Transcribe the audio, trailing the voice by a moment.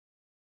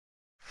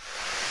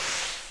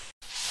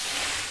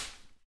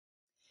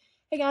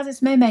Hey guys, it's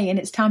Maymay, and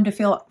it's time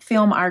to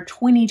film our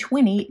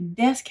 2020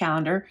 desk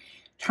calendar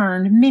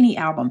turned mini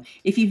album.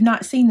 If you've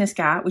not seen this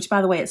guy, which by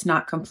the way, it's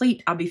not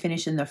complete, I'll be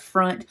finishing the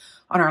front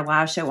on our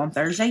live show on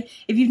Thursday.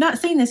 If you've not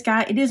seen this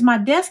guy, it is my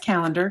desk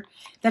calendar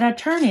that I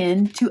turn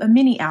into a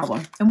mini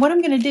album. And what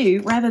I'm going to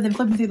do, rather than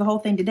flipping through the whole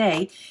thing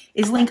today,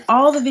 is link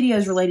all the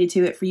videos related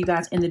to it for you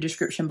guys in the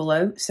description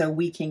below so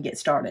we can get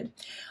started.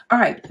 All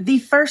right, the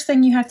first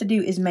thing you have to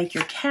do is make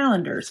your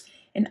calendars.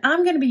 And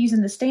I'm going to be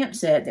using the stamp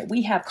set that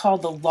we have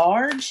called the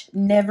Large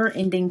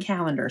Never-Ending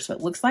Calendar. So it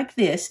looks like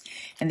this,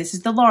 and this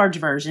is the large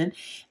version.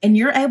 And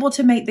you're able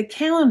to make the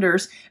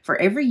calendars for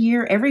every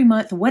year, every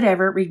month,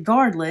 whatever,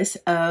 regardless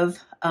of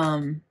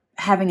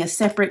having a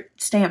separate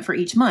stamp for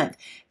each month.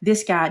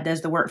 This guy does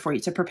the work for you.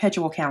 It's a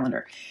perpetual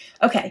calendar.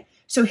 Okay,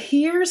 so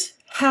here's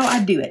how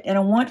I do it. And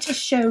I want to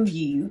show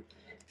you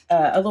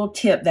a little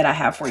tip that I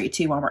have for you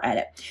too while we're at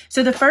it.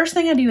 So the first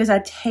thing I do is I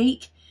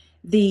take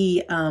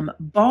the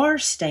bar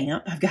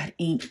stamp. I've got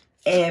ink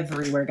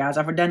everywhere, guys.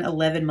 I've done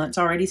 11 months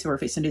already, so we're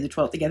fixing to do the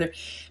 12th together.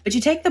 But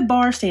you take the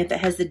bar stamp that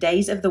has the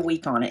days of the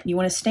week on it, and you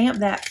want to stamp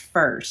that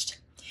first.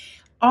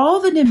 All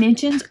the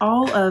dimensions,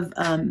 all of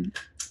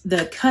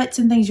the cuts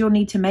and things you'll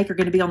need to make are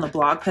going to be on the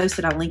blog post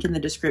that I link in the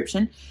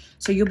description.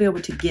 So you'll be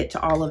able to get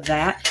to all of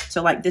that.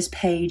 So like this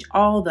page,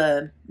 all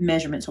the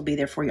measurements will be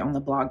there for you on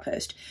the blog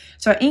post.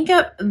 So I ink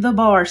up the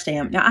bar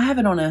stamp. Now I have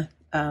it on a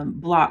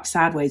block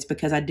sideways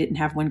because I didn't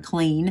have one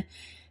clean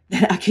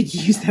that I could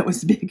use that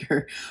was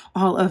bigger.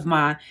 All of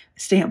my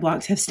stamp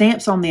blocks have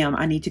stamps on them.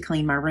 I need to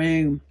clean my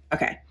room.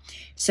 Okay,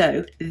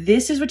 so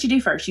this is what you do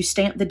first. You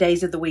stamp the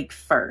days of the week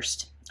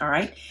first. All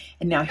right,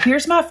 and now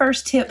here's my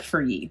first tip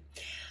for you.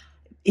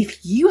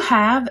 If you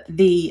have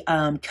the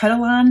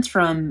cut-a-lines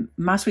from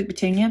My Sweet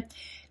Petunia,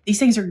 these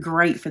things are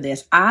great for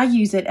this. I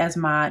use it as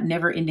my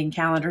never-ending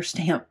calendar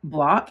stamp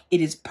block.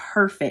 It is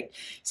perfect.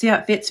 See how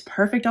it fits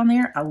perfect on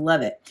there? I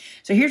love it.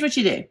 So here's what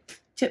you do.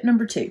 Tip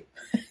number 2.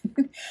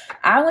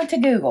 I went to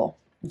Google,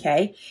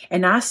 okay,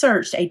 and I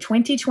searched a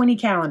 2020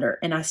 calendar,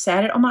 and I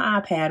sat it on my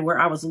iPad where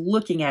I was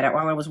looking at it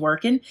while I was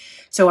working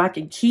so I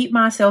could keep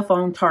myself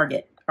on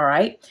target, all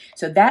right?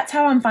 So that's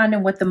how I'm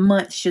finding what the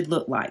month should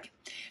look like.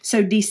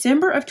 So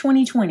December of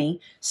 2020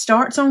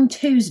 starts on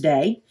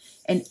Tuesday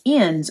and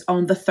ends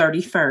on the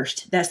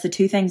 31st. That's the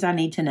 2 things I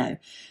need to know.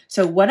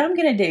 So what I'm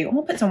going to do, I'm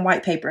going to put some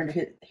white paper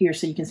under here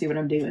so you can see what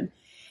I'm doing.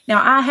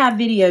 Now, I have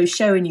videos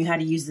showing you how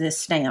to use this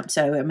stamp.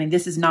 So, I mean,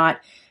 this is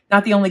not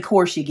the only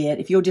course you get.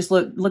 If you'll just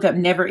look up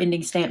Never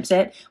Ending Stamp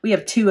Set, we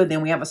have 2 of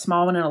them. We have a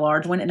small one and a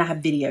large one, and I have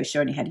videos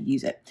showing you how to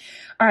use it.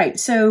 All right,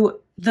 so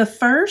the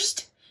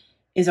 1st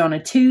is on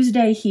a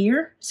Tuesday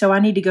here. So I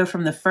need to go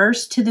from the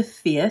 1st to the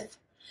 5th.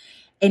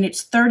 And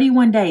it's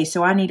 31 days,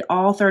 so I need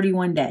all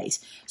 31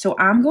 days. So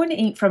I'm going to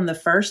ink from the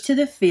 1st to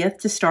the 5th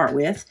to start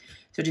with.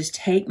 So just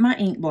take my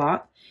ink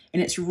block,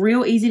 and it's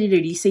real easy to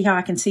do. Do you see how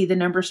I can see the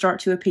numbers start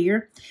to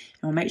appear?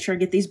 I'll make sure I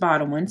get these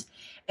bottom ones.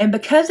 And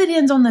because it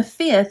ends on the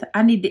 5th,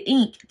 I need to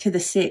ink to the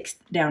 6th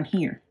down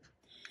here.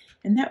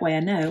 And that way I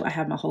know I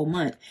have my whole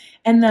month.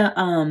 And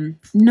the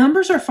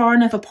numbers are far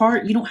enough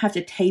apart, you don't have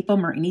to tape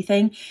them or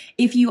anything.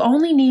 If you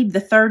only need the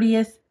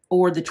 30th,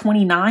 or the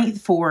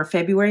 29th for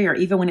February, or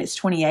even when it's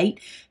 28,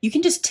 you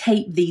can just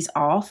tape these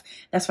off.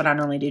 That's what I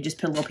normally do, just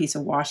put a little piece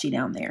of washi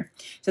down there.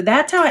 So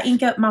that's how I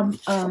ink up my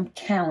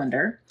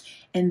calendar.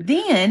 And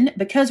then,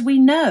 because we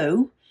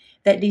know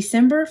that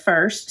December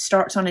 1st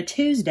starts on a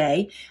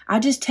Tuesday, I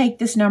just take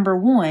this number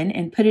 1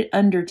 and put it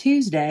under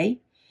Tuesday,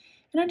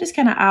 and I just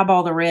kind of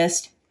eyeball the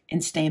rest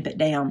and stamp it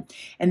down.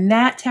 And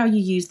that's how you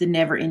use the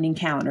never-ending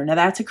calendar. Now,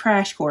 that's a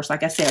crash course,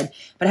 like I said,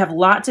 but I have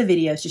lots of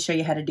videos to show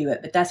you how to do it,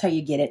 but that's how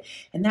you get it.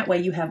 And that way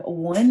you have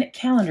one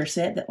calendar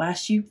set that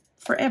lasts you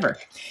forever.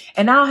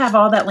 And I'll have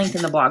all that linked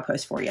in the blog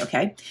post for you,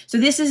 okay? So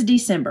this is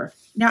December.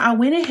 Now, I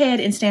went ahead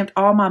and stamped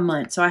all my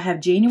months. So I have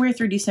January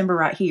through December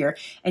right here.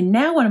 And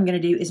now what I'm going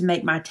to do is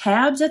make my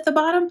tabs at the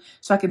bottom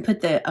so I can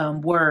put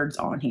the words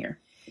on here.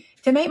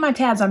 To make my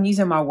tabs, I'm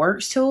using my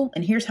Works tool,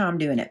 and here's how I'm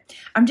doing it.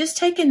 I'm just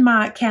taking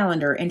my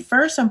calendar, and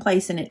first I'm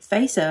placing it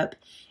face up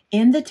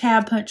in the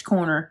tab punch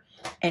corner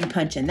and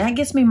punching. That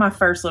gets me my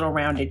first little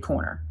rounded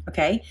corner,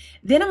 okay?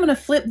 Then I'm going to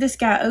flip this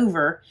guy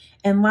over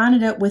and line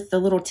it up with the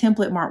little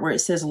template mark where it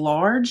says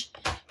large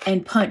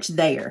and punch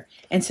there.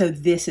 And so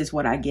this is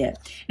what I get.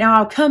 Now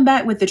I'll come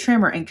back with the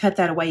trimmer and cut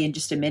that away in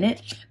just a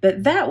minute,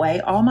 but that way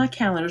all my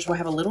calendars will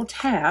have a little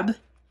tab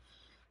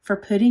for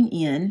putting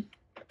in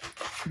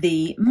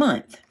the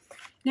month.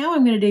 Now what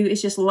I'm going to do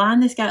is just line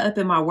this guy up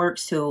in my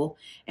Works tool.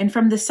 And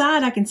from the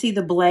side, I can see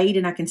the blade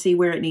and I can see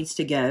where it needs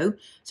to go.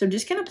 So I'm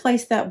just going to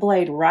place that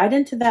blade right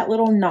into that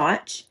little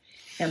notch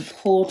and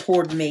pull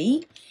toward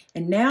me.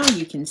 And now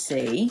you can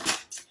see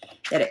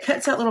that it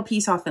cuts that little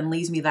piece off and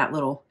leaves me that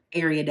little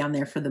area down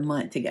there for the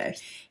month to go.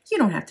 You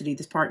don't have to do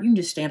this part. You can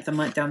just stamp the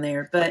month down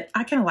there. But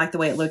I kind of like the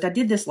way it looked. I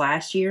did this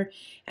last year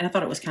and I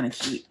thought it was kind of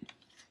cute.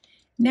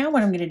 Now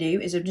what I'm going to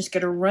do is I'm just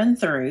going to run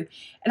through,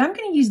 and I'm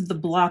going to use the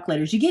block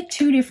letters. You get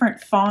 2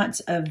 different fonts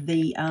of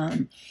the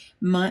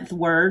month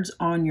words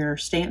on your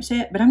stamp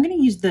set, but I'm going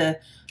to use the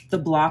the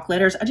block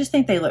letters. I just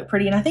think they look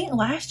pretty. And I think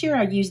last year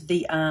I used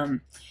the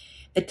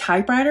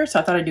typewriter, so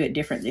I thought I'd do it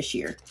different this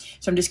year.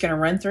 So I'm just going to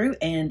run through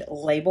and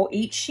label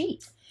each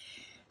sheet.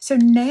 So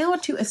now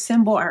to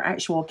assemble our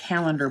actual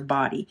calendar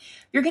body,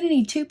 you're going to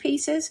need 2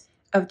 pieces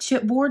of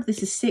chipboard.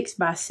 This is 6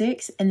 by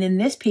 6, and then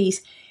this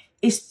piece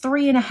is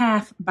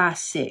 3.5 by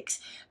 6.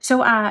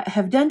 So I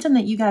have done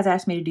something that you guys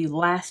asked me to do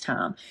last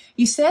time.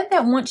 You said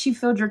that once you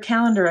filled your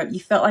calendar up, you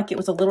felt like it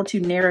was a little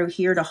too narrow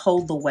here to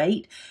hold the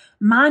weight.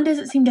 Mine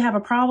doesn't seem to have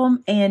a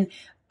problem, and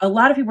a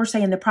lot of people were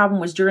saying the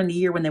problem was during the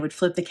year when they would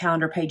flip the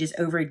calendar pages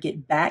over and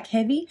get back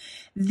heavy.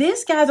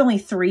 This guy's only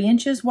 3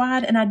 inches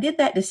wide, and I did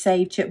that to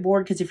save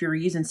chipboard because if you were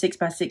using 6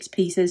 by 6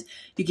 pieces,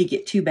 you could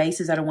get 2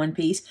 bases out of 1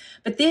 piece.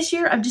 But this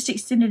year, I've just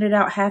extended it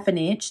out 1/2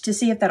 inch to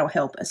see if that'll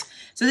help us.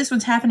 So this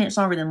one's 1/2 inch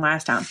longer than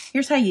last time.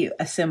 Here's how you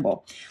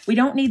assemble. We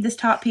don't need this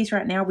top piece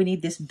right now. We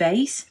need this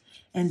base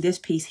and this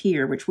piece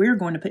here, which we're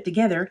going to put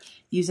together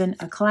using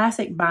a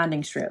classic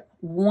binding strip.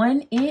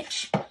 1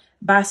 inch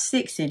by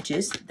 6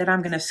 inches that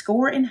I'm going to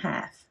score in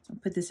half. So I'll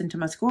put this into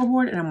my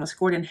scoreboard and I'm going to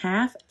score it in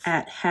half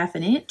at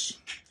 1/2 inch,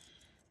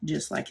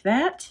 just like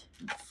that.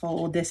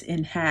 Fold this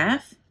in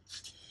half.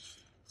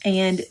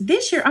 And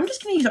this year, I'm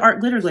just going to use art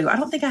glitter glue. I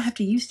don't think I have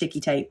to use sticky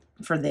tape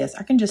for this.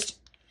 I can just,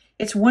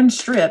 it's 1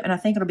 strip and I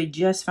think it'll be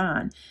just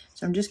fine.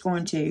 So I'm just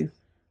going to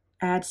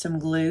add some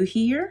glue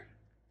here.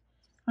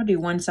 I'll do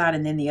one side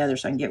and then the other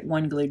so I can get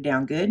one glued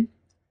down good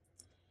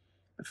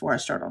before I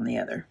start on the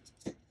other.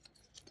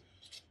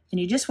 And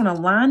you just want to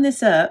line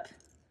this up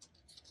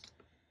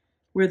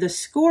where the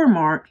score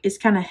mark is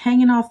kind of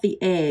hanging off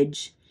the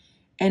edge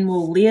and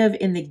will live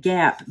in the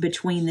gap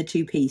between the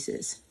 2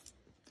 pieces.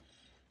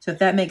 So if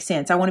that makes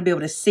sense, I want to be able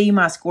to see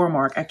my score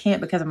mark. I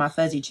can't because of my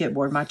fuzzy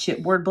chipboard. My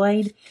chipboard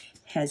blade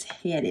has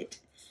hit it.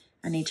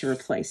 I need to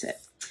replace it.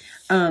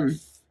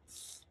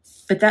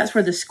 But that's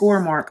where the score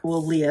mark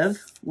will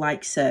live,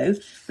 like so.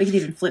 We can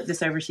even flip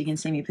this over so you can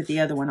see me put the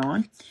other one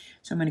on.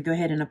 So I'm going to go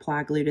ahead and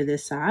apply glue to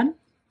this side.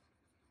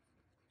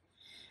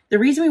 The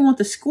reason we want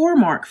the score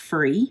mark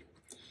free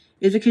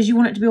is because you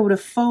want it to be able to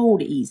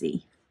fold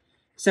easy.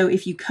 So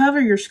if you cover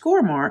your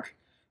score mark,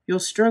 you'll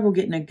struggle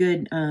getting a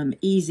good,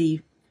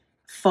 easy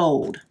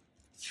fold.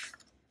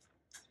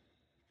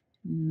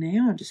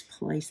 Now I'll just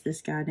place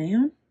this guy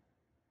down,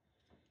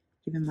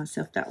 giving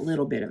myself that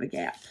little bit of a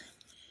gap.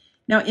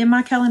 Now in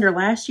my calendar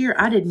last year,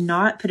 I did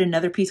not put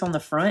another piece on the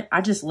front.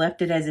 I just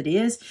left it as it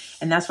is,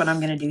 and that's what I'm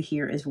going to do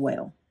here as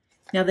well.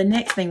 Now, the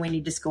next thing we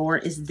need to score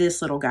is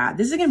this little guy.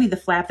 This is going to be the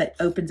flap that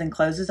opens and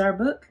closes our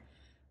book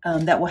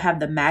that will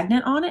have the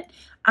magnet on it.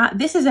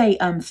 This is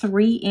a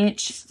 3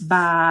 inch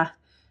by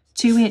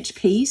 2 inch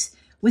piece.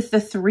 With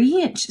the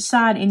 3 inch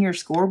side in your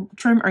score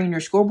trim or in your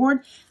scoreboard,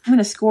 I'm going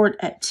to score it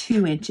at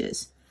 2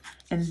 inches.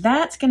 And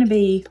that's going to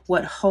be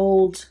what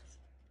holds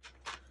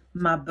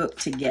my book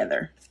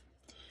together.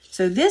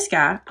 So this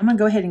guy, I'm going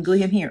to go ahead and glue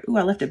him here. Ooh,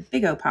 I left a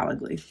big old pile of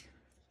glue.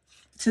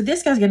 So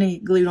this guy's going to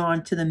get glued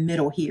on to the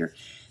middle here.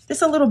 This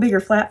is a little bigger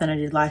flap than I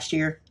did last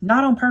year.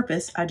 Not on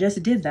purpose. I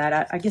just did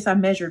that. I guess I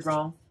measured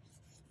wrong.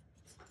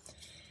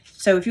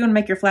 So if you want to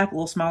make your flap a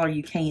little smaller,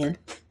 you can.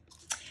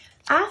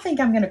 I think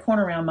I'm going to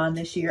corner round mine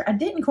this year. I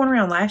didn't corner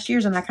round last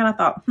year's, and I kind of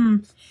thought,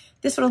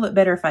 this would look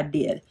better if I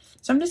did.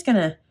 So I'm just going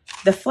to,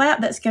 the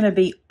flap that's going to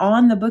be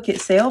on the book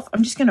itself,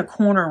 I'm just going to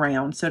corner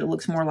round so it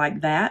looks more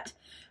like that.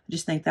 I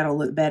just think that'll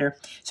look better.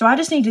 So I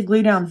just need to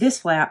glue down this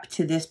flap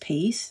to this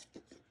piece.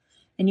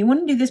 And you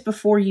want to do this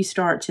before you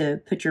start to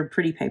put your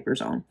pretty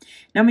papers on.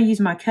 Now I'm going to use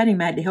my cutting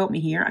mat to help me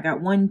here. I got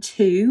 1,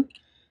 2.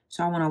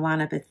 So I want to line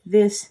up at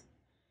this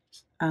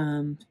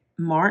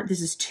mark.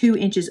 This is 2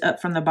 inches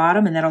up from the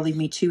bottom, and that'll leave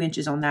me 2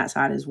 inches on that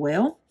side as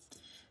well.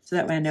 So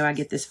that way I know I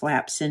get this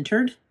flap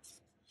centered.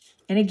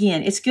 And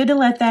again, it's good to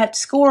let that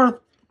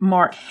score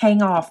mark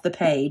hang off the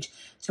page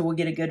so we'll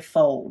get a good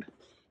fold.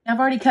 Now I've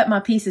already cut my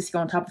pieces to go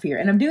on top of here,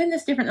 and I'm doing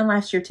this different than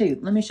last year too.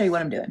 Let me show you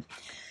what I'm doing.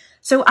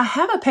 So I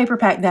have a paper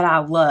pack that I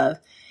love,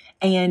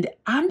 and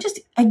I'm just,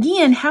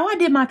 again, how I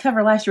did my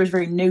cover last year was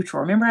very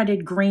neutral. Remember I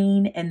did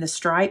green and the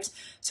stripes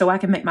so I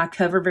can make my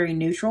cover very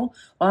neutral?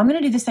 Well, I'm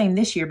going to do the same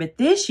this year, but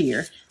this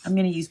year I'm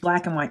going to use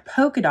black and white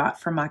polka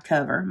dot for my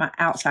cover, my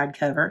outside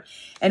cover.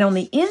 And on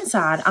the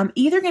inside, I'm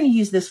either going to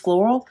use this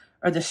floral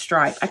or the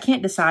stripe. I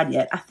can't decide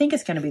yet. I think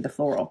it's going to be the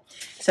floral.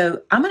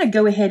 So I'm going to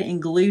go ahead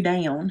and glue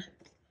down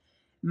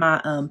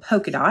my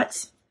polka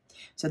dots.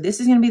 So this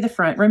is going to be the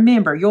front.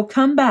 Remember, you'll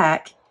come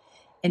back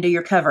and do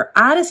your cover.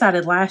 I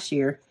decided last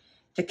year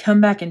to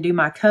come back and do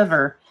my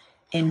cover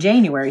in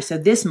January. So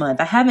this month,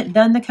 I haven't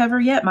done the cover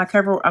yet. My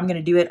cover, I'm going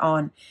to do it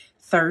on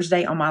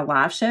Thursday on my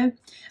live show.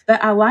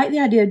 But I like the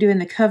idea of doing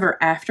the cover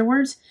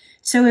afterwards.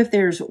 So if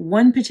there's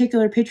one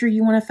particular picture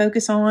you want to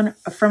focus on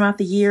from out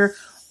the year,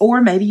 or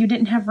maybe you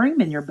didn't have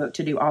room in your book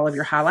to do all of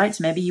your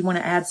highlights, maybe you want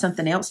to add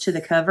something else to the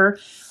cover,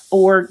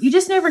 or you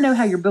just never know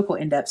how your book will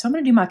end up. So I'm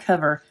going to do my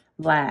cover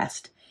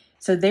last.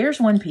 So there's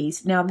one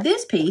piece. Now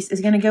this piece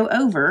is going to go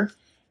over,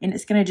 and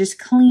it's going to just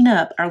clean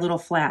up our little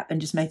flap and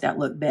just make that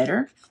look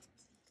better.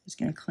 Just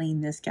going to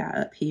clean this guy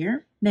up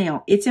here.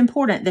 Now, it's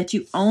important that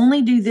you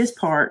only do this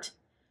part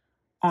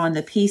on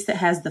the piece that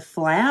has the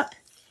flap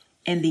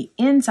and the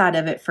inside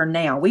of it for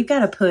now. We've got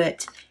to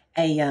put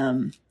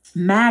a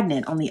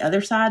magnet on the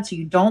other side, so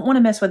you don't want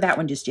to mess with that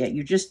one just yet.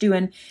 You're just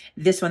doing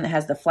this one that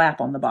has the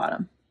flap on the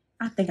bottom.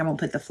 I think I'm going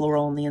to put the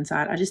floral on the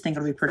inside. I just think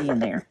it'll be pretty in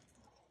there.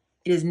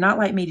 It is not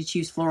like me to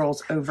choose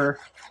florals over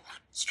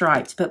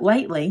stripes, but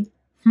lately,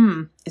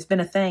 it's been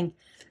a thing.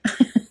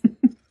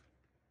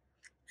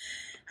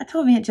 I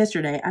told Vance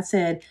yesterday, I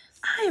said,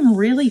 I am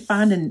really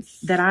finding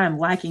that I am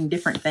liking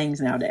different things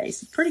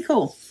nowadays. Pretty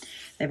cool.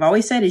 They've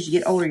always said as you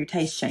get older, your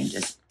taste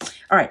changes.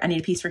 All right, I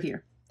need a piece for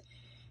here.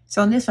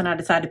 So on this one, I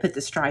decided to put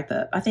the stripe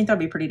up. I think that'll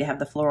be pretty to have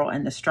the floral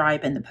and the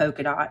stripe and the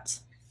polka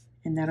dots.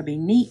 And that'll be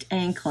neat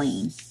and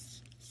clean.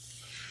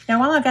 Now,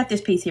 while I've got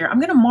this piece here, I'm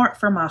going to mark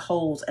for my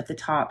holes at the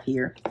top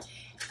here.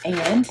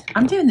 And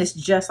I'm doing this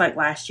just like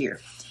last year.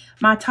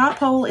 My top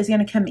hole is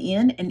going to come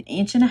in 1.5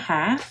 inches.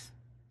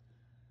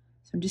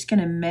 So I'm just going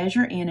to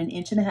measure in 1.5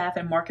 inches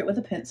and mark it with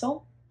a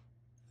pencil.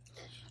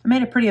 I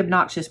made a pretty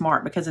obnoxious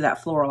mark because of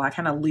that floral. I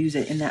kind of lose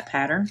it in that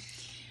pattern.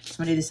 So I'm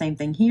going to do the same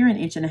thing here, 1.5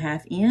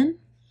 inches in.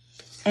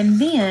 And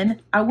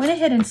then I went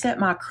ahead and set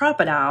my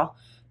crocodile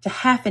to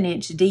 1/2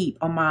 inch deep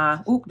on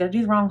my, did I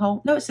do the wrong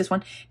hole? No, it's this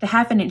one. To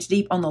 1/2 inch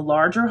deep on the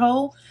larger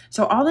hole.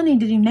 So all I need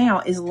to do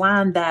now is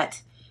line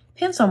that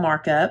pencil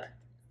mark up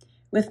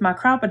with my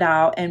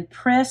crocodile and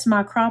press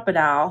my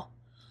crocodile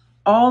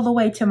all the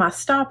way to my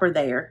stopper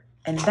there.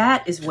 And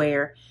that is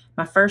where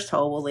my first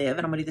hole will live.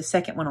 And I'm going to do the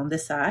second one on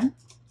this side.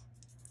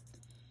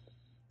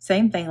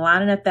 Same thing,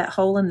 lining up that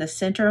hole in the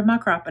center of my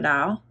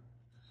crocodile,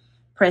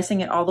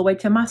 pressing it all the way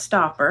to my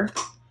stopper,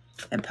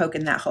 and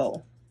poking that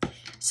hole.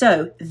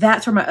 So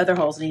that's where my other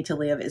holes need to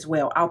live as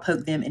well. I'll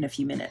poke them in a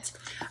few minutes.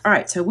 All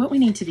right, so what we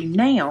need to do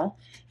now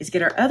is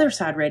get our other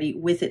side ready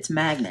with its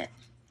magnet.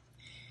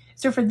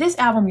 So for this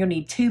album, you'll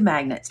need 2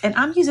 magnets. And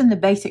I'm using the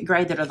basic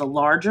grade that are the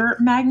larger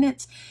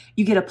magnets.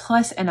 You get a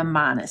plus and a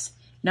minus.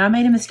 Now, I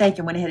made a mistake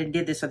and went ahead and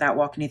did this without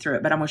walking you through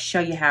it, but I'm going to show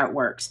you how it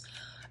works.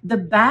 The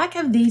back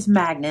of these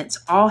magnets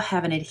all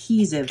have an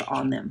adhesive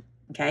on them,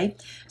 okay?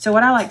 So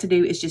what I like to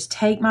do is just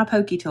take my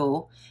pokey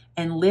tool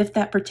and lift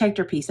that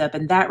protector piece up,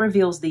 and that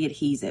reveals the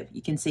adhesive.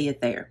 You can see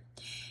it there.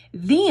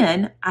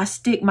 Then I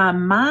stick my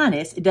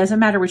minus, it doesn't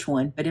matter which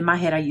one, but in my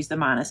head I use the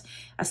minus.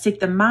 I stick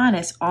the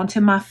minus onto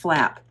my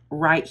flap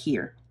right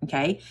here,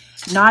 okay?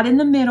 Not in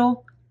the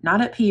middle, not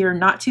up here,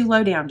 not too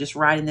low down, just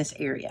right in this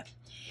area.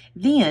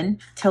 Then,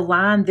 to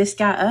line this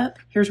guy up,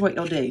 here's what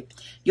you'll do.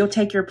 You'll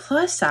take your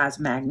plus side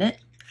magnet,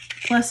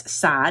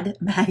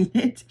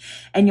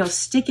 and you'll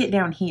stick it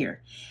down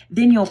here.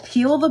 Then you'll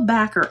peel the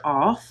backer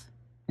off,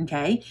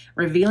 okay,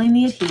 revealing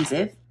the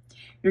adhesive.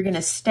 You're going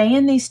to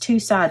stand these 2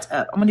 sides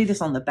up. I'm going to do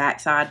this on the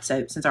back side,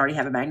 so since I already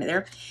have a magnet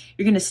there.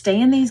 You're going to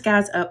stand these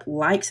guys up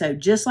like so,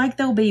 just like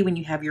they'll be when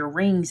you have your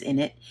rings in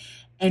it.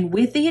 And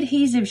with the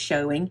adhesive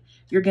showing,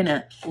 you're going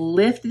to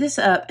lift this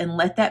up and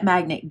let that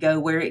magnet go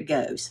where it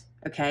goes.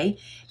 Okay,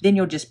 then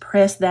you'll just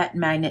press that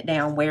magnet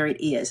down where it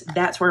is.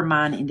 That's where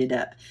mine ended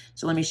up.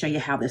 So let me show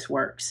you how this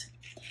works.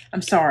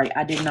 I'm sorry,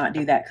 I did not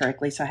do that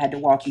correctly, so I had to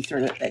walk you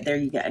through it, but there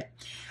you go.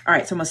 All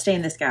right, so I'm going to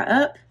stand this guy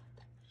up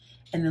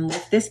and then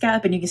lift this guy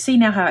up, and you can see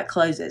now how it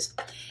closes.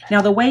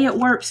 Now, the way it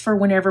works for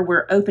whenever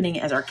we're opening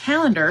it as our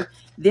calendar,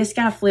 this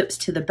guy flips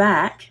to the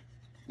back,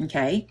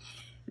 okay?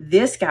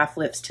 This guy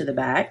flips to the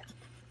back.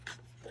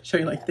 I'll show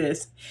you like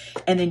this.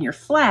 And then your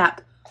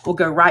flap will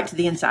go right to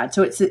the inside.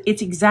 So it's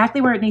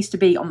exactly where it needs to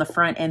be on the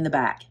front and the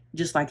back,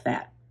 just like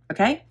that,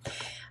 okay?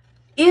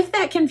 If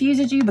that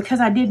confuses you, because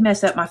I did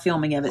mess up my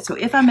filming of it, so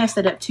if I messed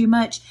it up too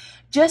much,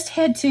 just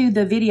head to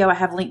the video I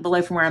have linked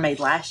below from where I made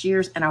last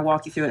year's, and I'll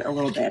walk you through it a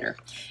little better.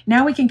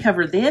 Now we can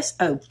cover this,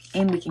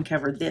 and we can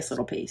cover this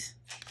little piece.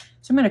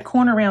 So I'm going to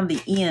corner around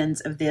the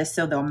ends of this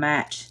so they'll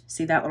match.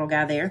 See that little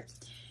guy there?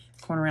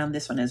 Corner around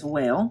this one as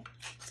well.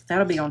 So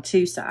that'll be on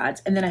 2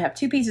 sides. And then I have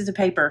 2 pieces of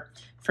paper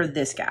for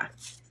this guy.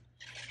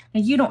 Now,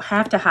 you don't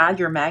have to hide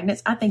your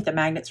magnets. I think the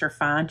magnets are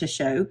fine to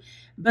show,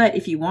 but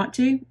if you want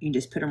to, you can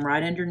just put them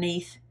right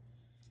underneath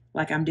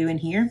like I'm doing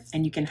here,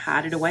 and you can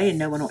hide it away and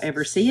no one will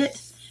ever see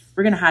it.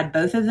 We're going to hide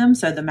both of them,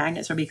 so the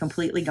magnets will be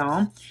completely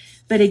gone.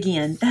 But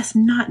again, that's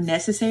not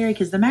necessary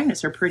because the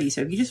magnets are pretty,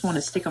 so if you just want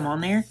to stick them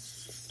on there,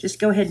 just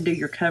go ahead and do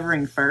your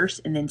covering first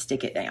and then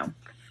stick it down.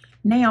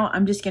 Now,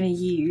 I'm just going to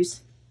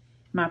use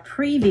my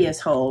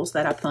previous holes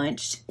that I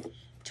punched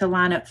to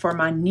line up for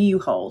my new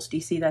holes. Do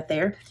you see that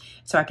there?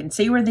 So I can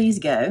see where these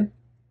go.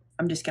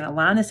 I'm just going to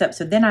line this up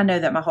so then I know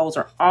that my holes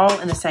are all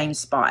in the same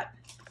spot.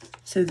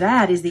 So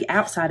that is the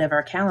outside of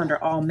our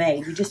calendar all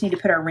made. We just need to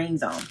put our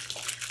rings on.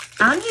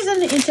 I'm using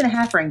the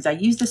 1.5 inch rings. I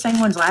used the same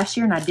ones last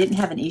year and I didn't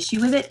have an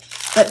issue with it,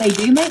 but they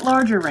do make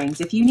larger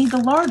rings. If you need the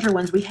larger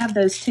ones, we have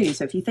those too.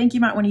 So if you think you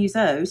might want to use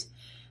those,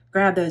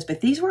 grab those.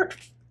 But these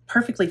worked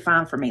perfectly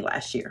fine for me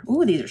last year.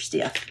 Ooh, these are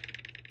stiff.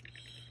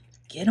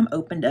 Get them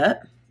opened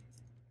up.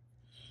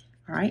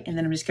 All right, and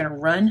then I'm just going to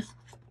run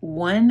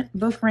one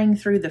book ring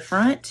through the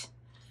front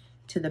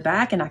to the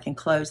back, and I can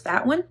close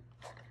that one.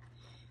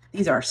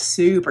 These are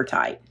super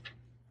tight.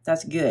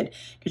 That's good,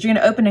 because you're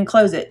going to open and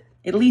close it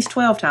at least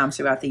 12 times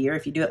throughout the year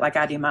if you do it like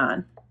I do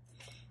mine.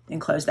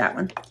 and close that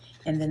one.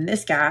 And then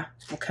this guy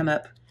will come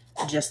up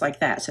just like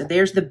that. So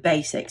there's the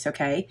basics,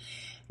 okay?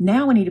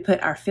 Now we need to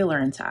put our filler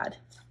inside.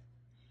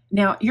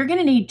 Now you're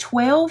gonna need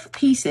 12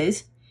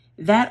 pieces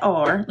that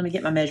are, let me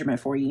get my measurement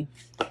for you.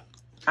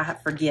 I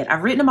forget.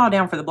 I've written them all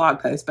down for the blog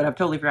post, but I've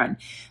totally forgotten.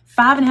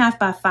 5.5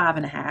 by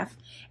 5.5.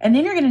 And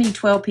then you're gonna need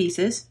 12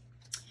 pieces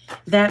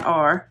that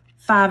are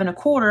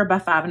 5.25 by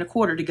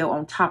 5.25 to go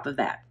on top of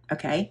that,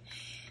 okay?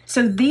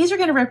 So these are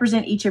going to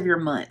represent each of your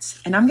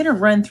months. And I'm going to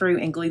run through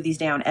and glue these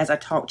down as I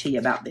talk to you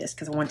about this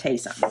because I want to tell you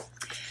something.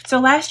 So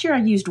last year I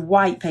used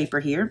white paper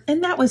here,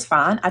 and that was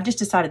fine. I just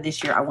decided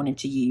this year I wanted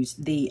to use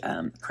the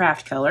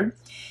craft color.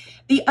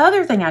 The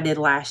other thing I did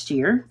last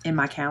year in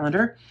my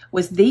calendar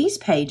was these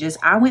pages.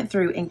 I went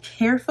through and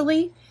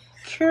carefully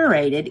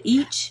curated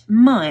each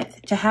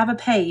month to have a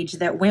page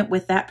that went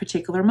with that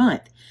particular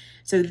month.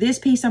 So this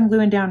piece I'm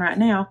gluing down right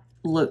now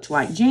looked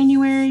like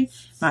January,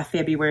 my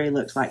February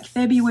looked like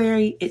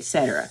February,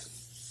 etc.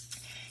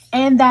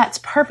 And that's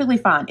perfectly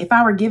fine. If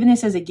I were given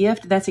this as a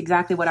gift, that's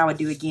exactly what I would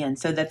do again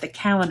so that the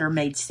calendar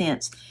made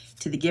sense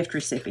to the gift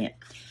recipient.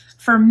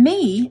 For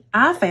me,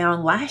 I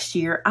found last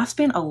year I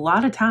spent a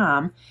lot of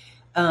time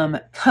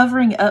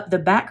covering up the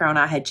background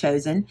I had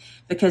chosen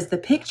because the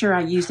picture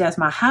I used as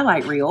my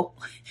highlight reel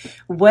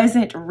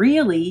didn't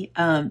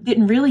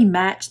really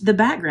match the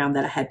background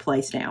that I had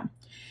placed down.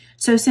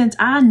 So since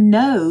I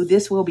know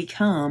this will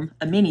become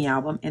a mini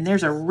album and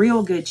there's a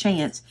real good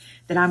chance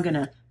that I'm going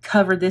to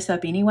cover this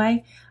up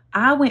anyway,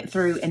 I went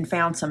through and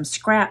found some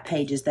scrap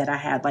pages that I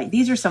had. Like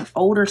these are some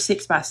older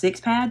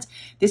 6x6 pads.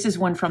 This is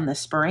one from the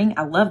spring.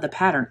 I love the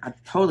pattern. I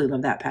totally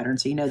love that pattern.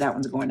 So you know that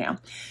one's going down.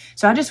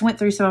 So I just went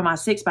through some of my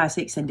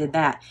 6x6 and did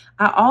that.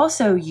 I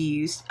also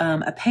used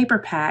a paper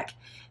pack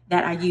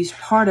that I used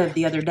part of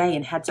the other day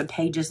and had some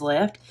pages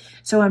left.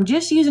 So I'm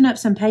just using up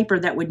some paper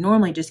that would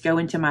normally just go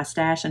into my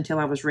stash until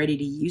I was ready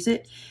to use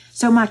it.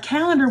 So my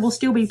calendar will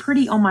still be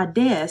pretty on my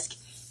desk.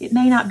 It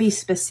may not be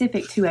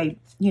specific to a,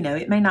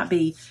 it may not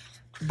be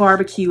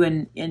barbecue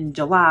in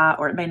July,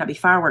 or it may not be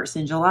fireworks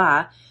in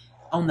July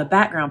on the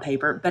background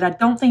paper, but I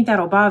don't think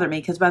that'll bother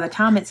me because by the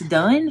time it's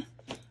done,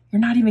 you're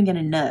not even going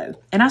to know.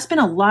 And I spent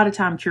a lot of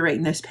time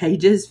curating those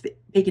pages,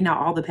 picking out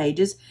all the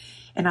pages,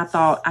 and I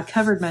thought I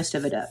covered most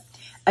of it up.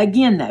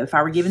 Again, though, if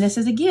I were given this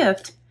as a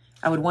gift,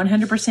 I would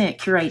 100%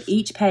 curate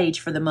each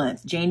page for the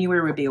month.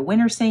 January would be a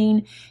winter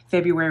scene.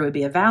 February would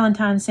be a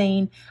Valentine's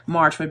scene.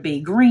 March would be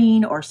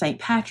green or St.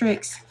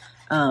 Patrick's.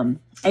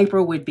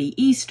 April would be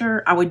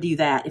Easter. I would do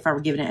that if I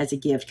were given it as a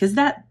gift because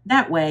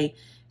that way,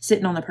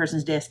 sitting on the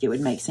person's desk, it would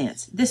make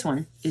sense. This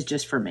one is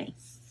just for me.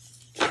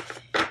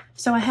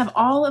 So I have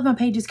all of my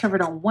pages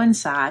covered on one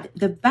side.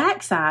 The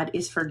back side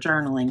is for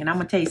journaling. And I'm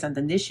going to tell you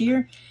something. This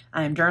year,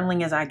 I am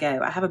journaling as I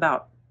go. I have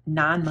about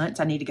 9 months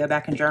I need to go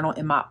back and journal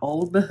in my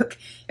old book,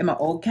 in my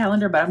old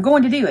calendar, but I'm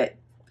going to do it.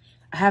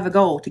 I have a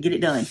goal to get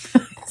it done.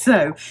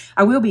 So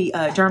I will be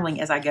journaling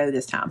as I go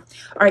this time.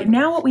 All right,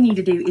 now what we need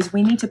to do is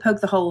we need to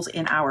poke the holes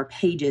in our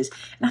pages.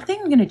 And I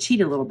think I'm going to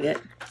cheat a little bit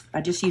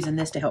by just using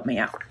this to help me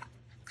out.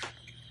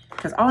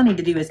 Because all I need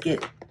to do is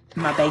get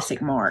my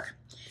basic mark.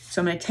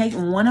 So I'm going to take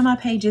one of my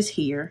pages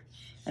here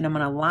and I'm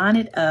going to line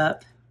it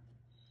up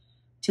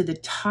to the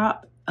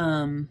top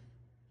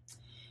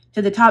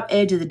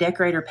edge of the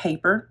decorator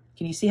paper.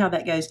 Can you see how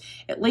that goes?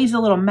 It leaves a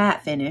little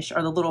matte finish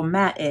or the little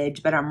matte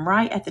edge, but I'm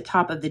right at the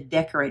top of the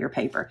decorator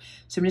paper.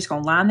 So I'm just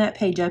going to line that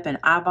page up and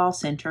eyeball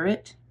center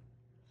it.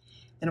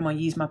 Then I'm going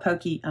to use my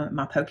pokey tool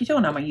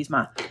and I'm going to use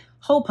my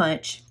hole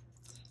punch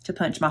to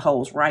punch my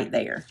holes right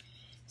there.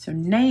 So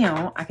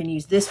now I can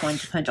use this one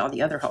to punch all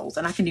the other holes,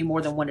 and I can do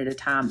more than one at a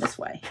time this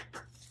way.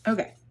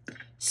 Okay,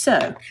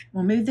 so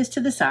we'll move this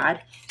to the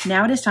side.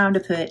 Now it is time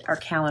to put our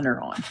calendar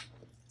on.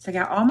 So I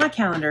got all my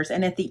calendars,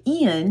 and at the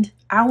end,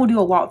 I will do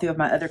a walkthrough of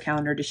my other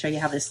calendar to show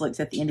you how this looks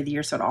at the end of the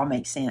year so it all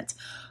makes sense.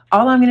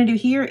 All I'm going to do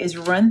here is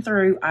run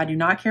through. I do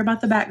not care about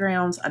the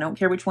backgrounds. I don't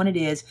care which one it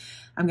is.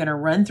 I'm going to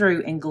run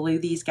through and glue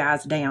these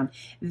guys down.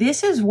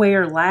 This is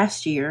where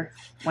last year,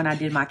 when I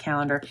did my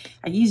calendar,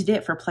 I used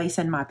it for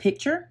placing my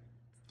picture.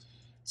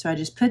 So I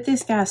just put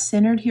this guy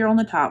centered here on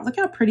the top. Look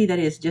how pretty that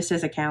is just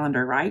as a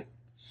calendar, right?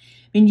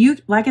 I mean,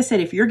 like I said,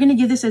 if you're going to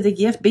give this as a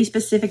gift, be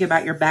specific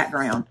about your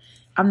background.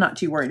 I'm not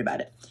too worried about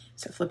it.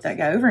 So flip that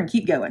guy over and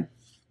keep going.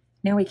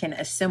 Now we can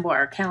assemble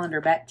our calendar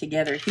back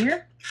together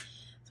here.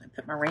 So I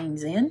put my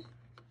rings in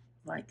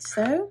like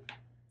so.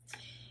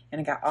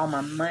 And I got all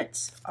my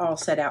months all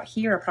set out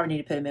here. I probably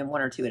need to put them in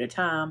one or two at a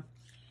time.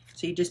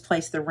 So you just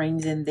place the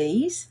rings in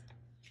these.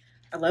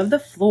 I love the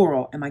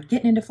floral. Am I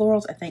getting into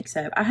florals? I think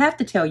so. I have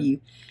to tell you,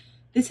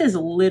 this has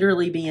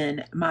literally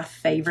been my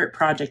favorite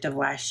project of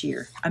last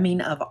year. I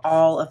mean, of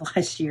all of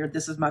last year,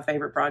 this is my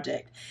favorite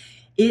project.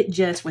 It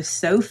just was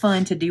so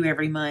fun to do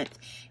every month.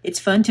 It's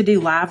fun to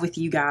do live with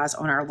you guys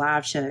on our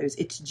live shows.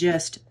 It's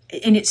just,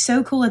 and it's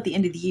so cool at the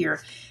end of the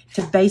year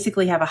to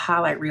basically have a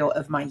highlight reel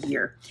of my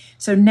year.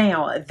 So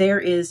now there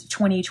is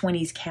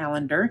 2020's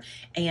calendar,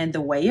 and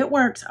the way it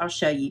works, I'll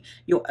show you.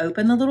 You'll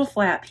open the little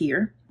flap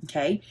here,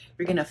 okay?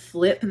 You're gonna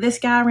flip this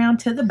guy around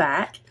to the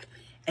back,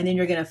 And then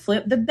you're going to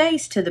flip the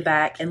base to the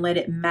back and let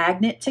it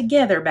magnet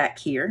together back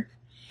here.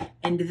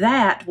 And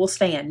that will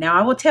stand. Now,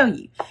 I will tell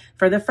you,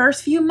 for the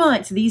first few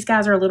months, these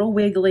guys are a little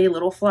wiggly, a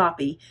little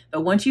floppy.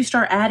 But once you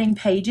start adding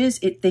pages,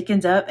 it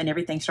thickens up and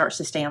everything starts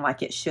to stand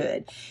like it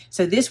should.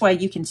 So this way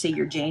you can see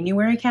your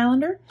January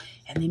calendar,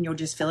 and then you'll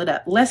just fill it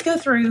up. Let's go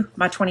through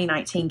my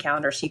 2019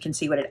 calendar so you can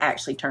see what it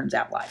actually turns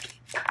out like.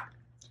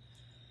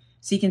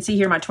 So you can see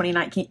here my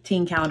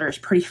 2019 calendar is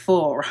pretty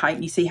full, right?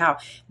 And you see how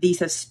these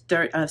have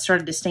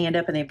started to stand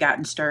up and they've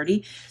gotten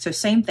sturdy. So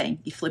same thing.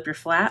 You flip your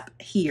flap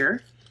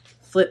here.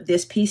 Flip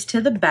this piece to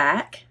the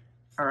back,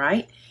 all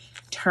right?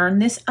 Turn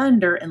this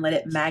under and let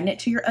it magnet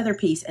to your other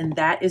piece, and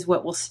that is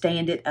what will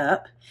stand it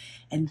up.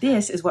 And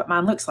this is what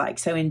mine looks like.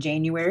 So in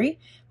January,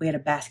 we had a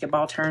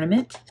basketball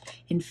tournament.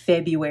 In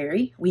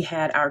February, we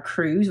had our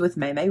cruise with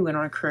Maymay. We went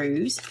on a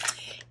cruise.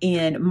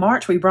 In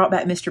March, we brought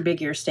back Mr.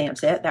 Big Ear stamp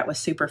set. That was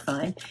super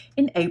fun.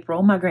 In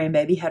April, my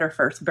grandbaby had her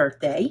first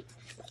birthday.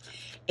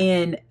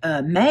 In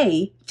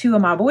May, 2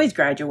 of my boys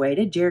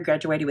graduated. Jared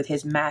graduated with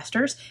his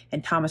master's,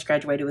 and Thomas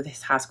graduated with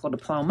his high school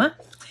diploma.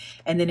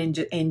 And then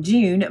in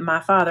June, my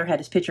father had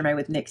his picture made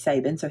with Nick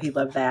Saban, so he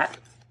loved that.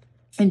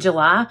 In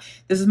July,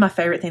 this is my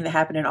favorite thing that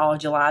happened in all of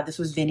July. This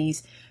was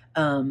Vinny's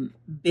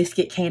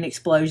biscuit can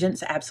explosion.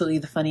 It's absolutely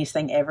the funniest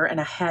thing ever, and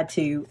I had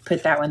to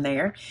put that one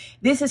there.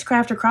 This is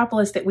Craft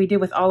Acropolis that we did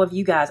with all of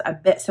you guys. I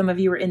bet some of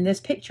you were in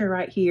this picture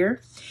right here.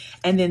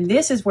 And then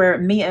this is where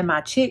me and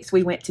my chicks,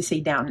 we went to see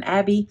Downton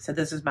Abbey. So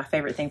this is my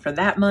favorite thing for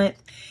that month.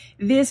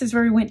 This is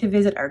where we went to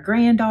visit our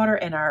granddaughter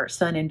and our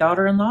son and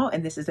daughter-in-law.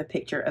 And this is a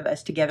picture of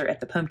us together at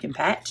the pumpkin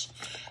patch.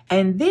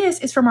 And this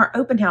is from our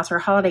open house, our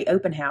holiday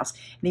open house.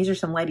 And these are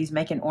some ladies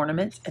making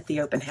ornaments at the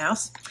open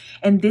house.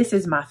 And this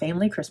is my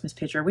family Christmas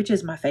picture, which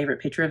is my favorite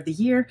picture of the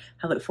year.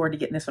 I look forward to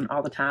getting this one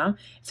all the time.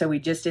 So we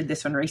just did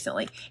this one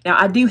recently. Now,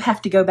 I do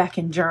have to go back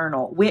and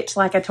journal, which,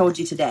 like I told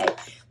you today,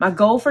 my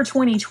goal for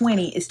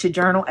 2020 is to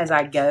journal as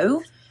I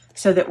go,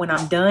 so that when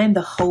I'm done,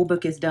 the whole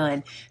book is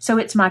done. So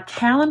it's my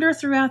calendar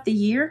throughout the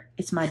year.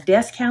 It's my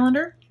desk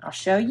calendar. I'll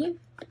show you.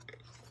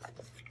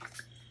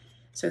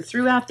 So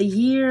throughout the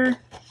year,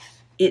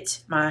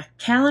 it's my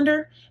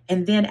calendar.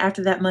 And then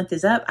after that month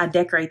is up, I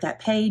decorate that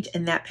page,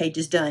 and that page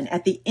is done.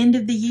 At the end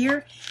of the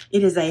year,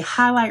 it is a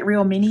highlight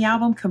reel mini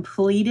album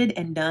completed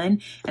and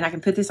done. And I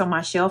can put this on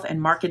my shelf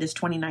and mark it as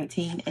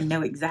 2019 and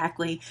know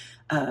exactly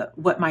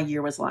what my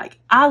year was like.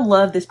 I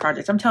love this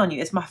project. I'm telling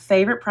you, it's my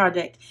favorite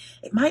project.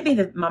 It might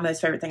be my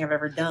most favorite thing I've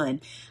ever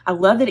done. I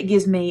love that it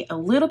gives me a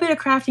little bit of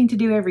crafting to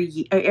do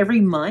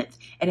every month.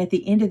 And at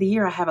the end of the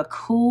year, I have a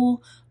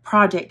cool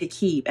project to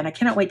keep, and I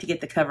cannot wait to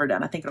get the cover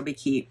done. I think it'll be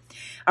cute.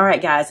 All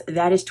right, guys,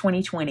 that is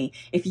 2020.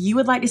 If you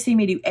would like to see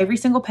me do every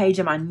single page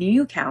of my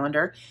new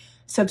calendar,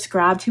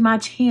 subscribe to my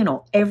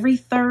channel. Every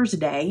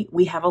Thursday,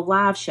 we have a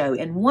live show,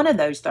 and one of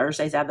those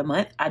Thursdays out of the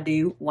month, I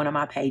do one of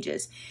my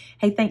pages.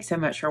 Hey, thanks so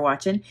much for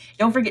watching.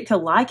 Don't forget to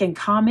like and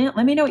comment.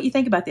 Let me know what you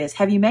think about this.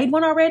 Have you made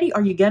one already?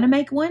 Are you going to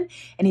make one?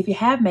 And if you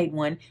have made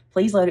one,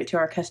 please load it to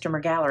our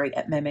customer gallery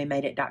at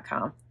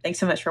maymaymadeit.com. Thanks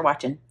so much for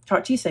watching.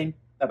 Talk to you soon.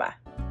 Bye-bye.